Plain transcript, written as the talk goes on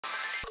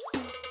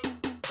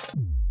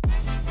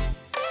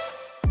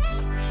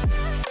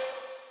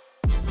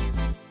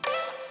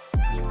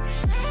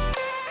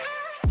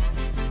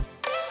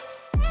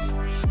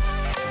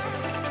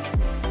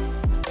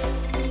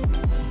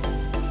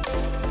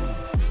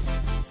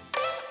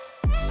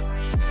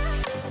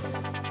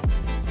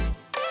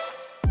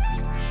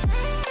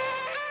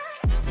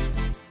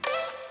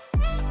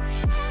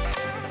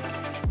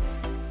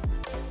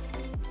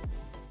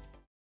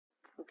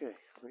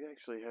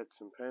actually had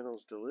some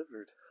panels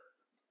delivered.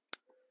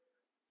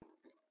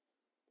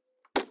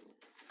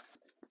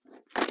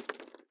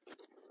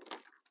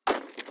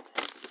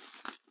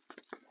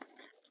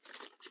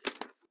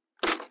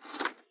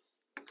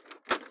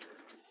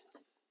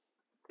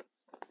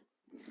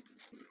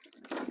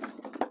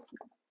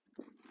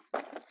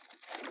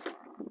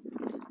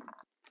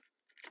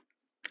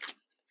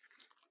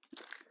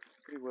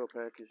 Pretty well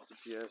packaged,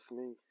 if you ask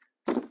me.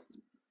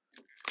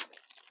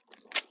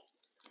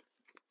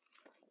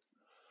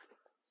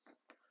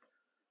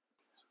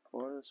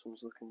 Well, this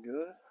one's looking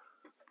good.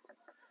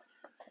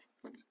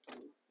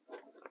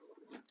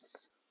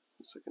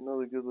 Looks like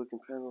another good looking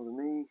panel to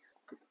me.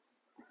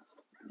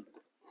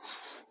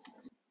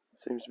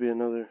 Seems to be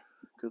another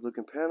good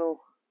looking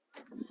panel.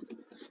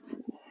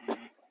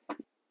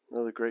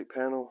 Another great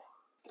panel.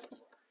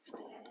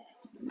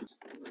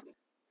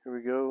 Here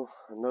we go,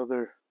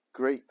 another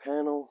great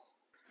panel.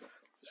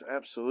 There's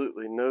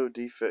absolutely no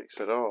defects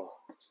at all.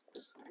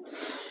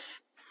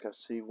 I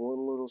see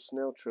one little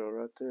snail trail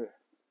right there.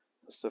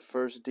 That's the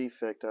first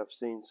defect I've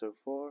seen so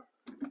far.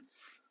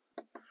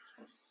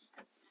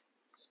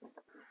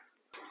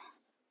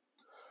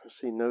 I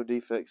see no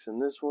defects in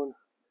this one.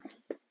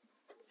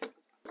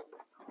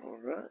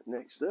 Alright,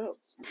 next up.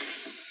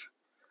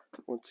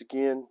 Once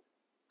again,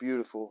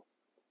 beautiful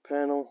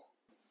panel.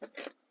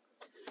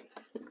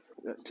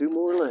 Got two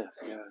more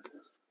left, guys.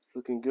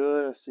 Looking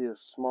good. I see a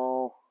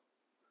small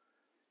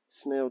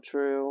snail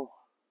trail,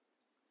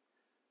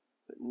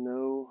 but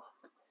no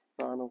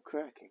vinyl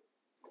cracking.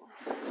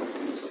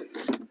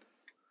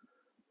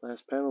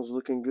 Last panel's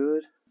looking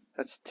good.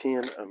 That's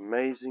 10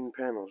 amazing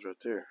panels right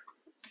there.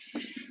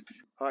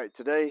 Alright,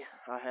 today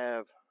I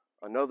have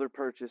another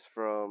purchase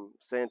from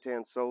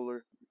SanTan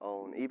Solar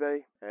on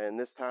eBay, and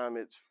this time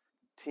it's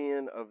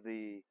 10 of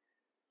the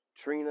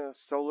Trina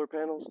solar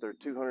panels. They're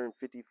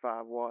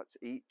 255 watts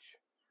each.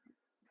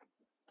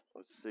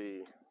 Let's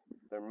see,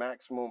 their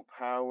maximum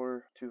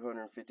power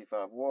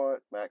 255 watt,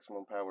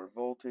 maximum power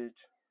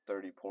voltage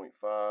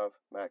 30.5,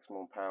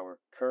 maximum power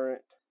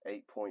current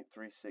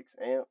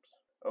 8.36 amps,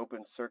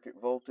 open circuit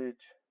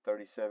voltage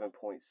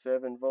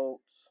 37.7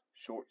 volts,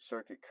 short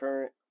circuit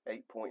current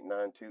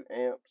 8.92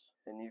 amps,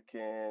 and you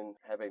can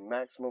have a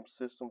maximum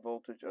system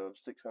voltage of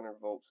 600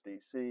 volts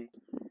DC.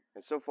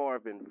 And so far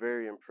I've been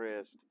very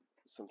impressed.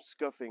 Some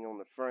scuffing on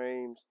the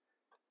frames,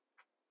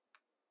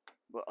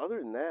 but other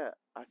than that,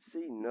 I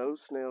see no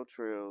snail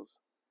trails,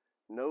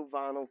 no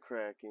vinyl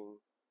cracking,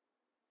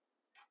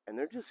 and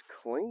they're just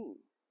clean.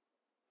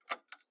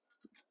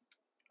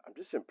 I'm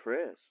just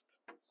impressed.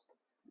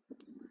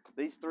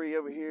 These three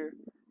over here,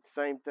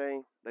 same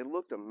thing. They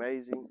looked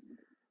amazing.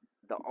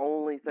 The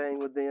only thing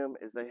with them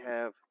is they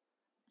have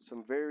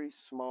some very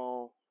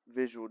small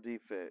visual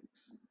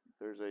defects.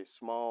 There's a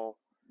small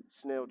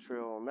snail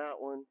trail on that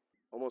one,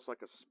 almost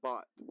like a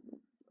spot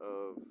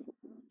of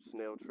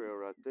snail trail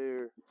right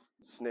there.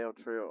 Snail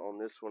trail on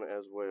this one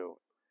as well.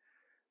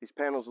 These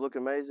panels look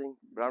amazing,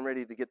 but I'm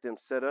ready to get them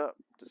set up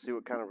to see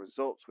what kind of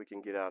results we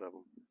can get out of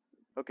them.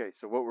 Okay,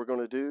 so what we're going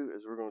to do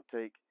is we're going to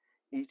take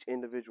each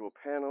individual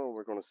panel,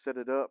 we're going to set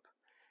it up,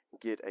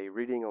 get a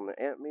reading on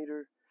the amp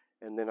meter,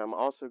 and then I'm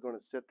also going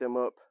to set them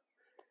up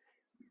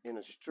in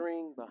a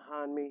string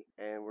behind me,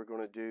 and we're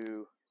going to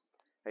do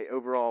a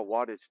overall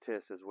wattage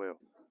test as well.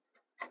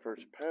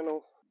 First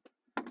panel.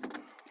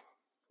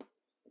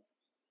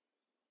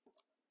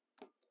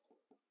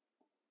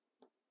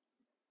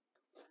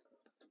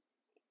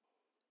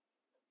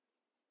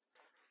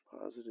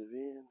 Positive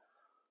in.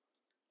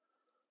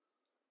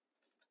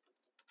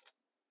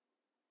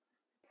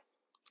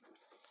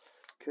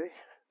 Okay.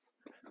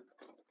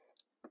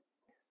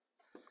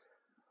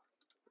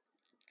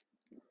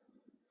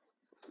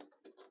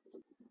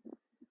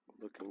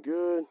 Looking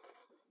good.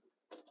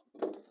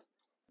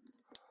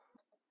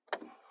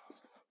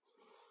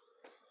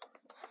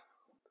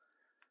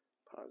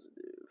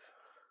 Positive.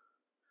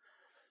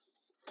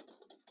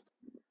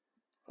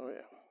 Oh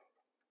yeah.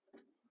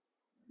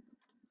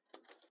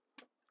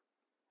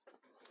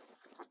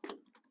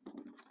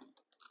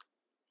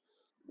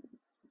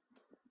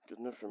 Good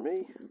enough for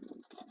me.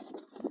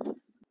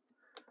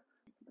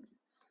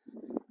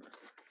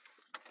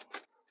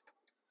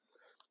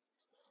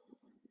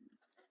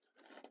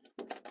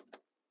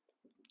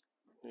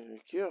 There you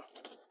go.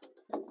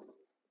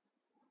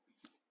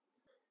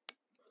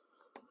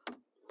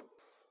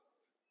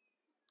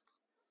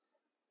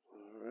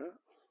 Alright.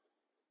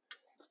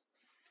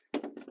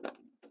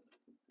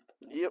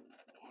 Yep.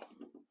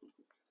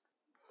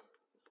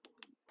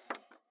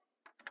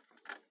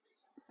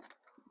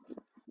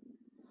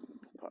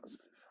 Positive.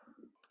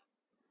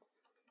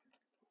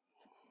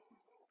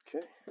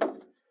 Okay.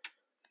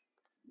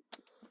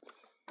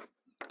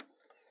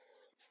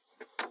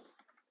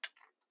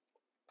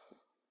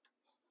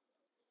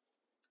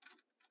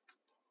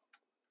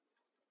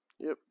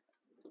 Yep.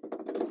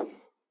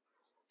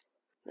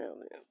 Now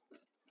then.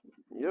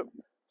 Yep.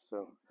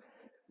 So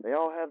they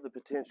all have the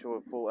potential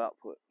of full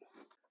output.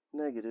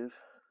 Negative.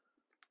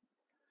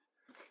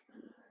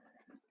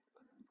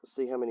 Let's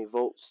see how many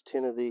volts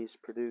 10 of these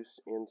produce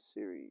in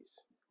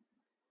series.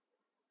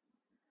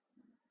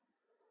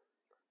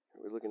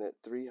 We're looking at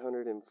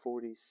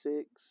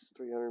 346,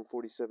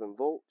 347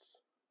 volts.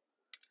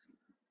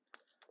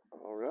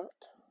 Alright.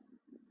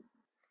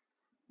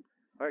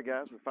 Alright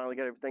guys, we finally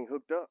got everything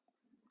hooked up.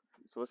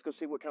 So let's go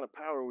see what kind of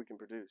power we can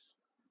produce.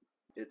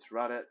 It's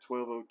right at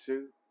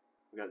 1202.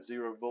 We got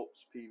 0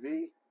 volts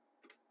PV.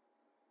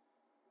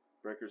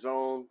 Breakers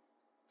on,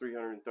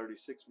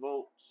 336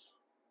 volts.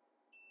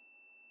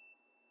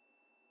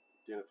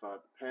 Identified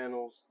the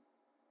panels.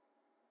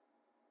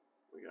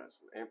 We got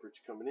some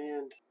amperage coming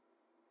in.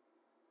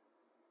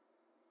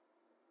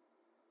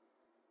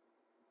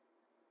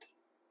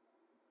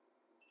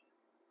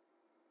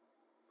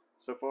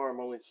 So far I'm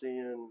only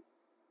seeing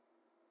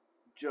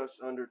just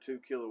under 2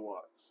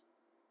 kilowatts.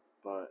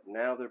 But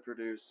now they're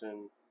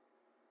producing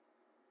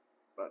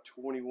about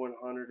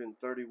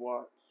 2130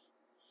 watts.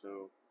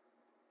 So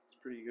it's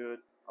pretty good.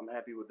 I'm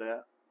happy with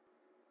that.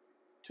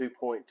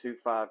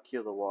 2.25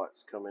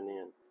 kilowatts coming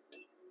in.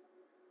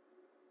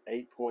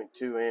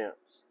 8.2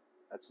 amps.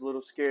 That's a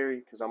little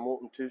scary because I'm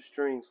wanting 2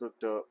 strings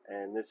hooked up,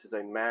 and this is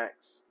a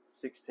max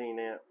 16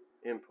 amp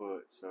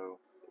input. So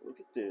look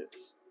at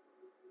this.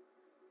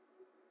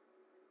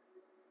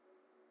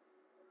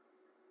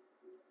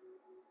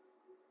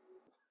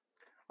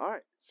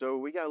 Alright, so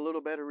we got a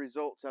little better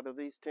results out of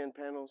these 10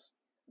 panels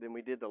than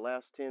we did the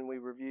last 10 we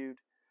reviewed.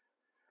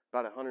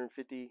 About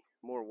 150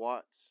 more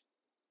watts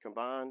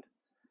combined.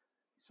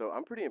 So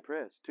I'm pretty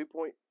impressed.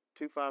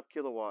 2.25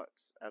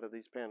 kilowatts out of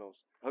these panels.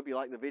 I hope you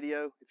liked the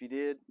video. If you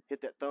did,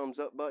 hit that thumbs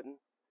up button.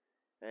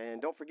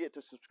 And don't forget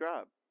to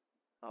subscribe.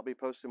 I'll be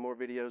posting more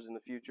videos in the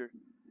future,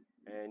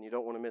 and you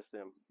don't want to miss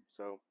them.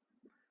 So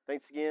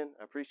thanks again.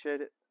 I appreciate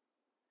it.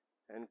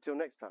 And until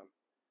next time,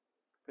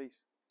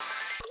 peace.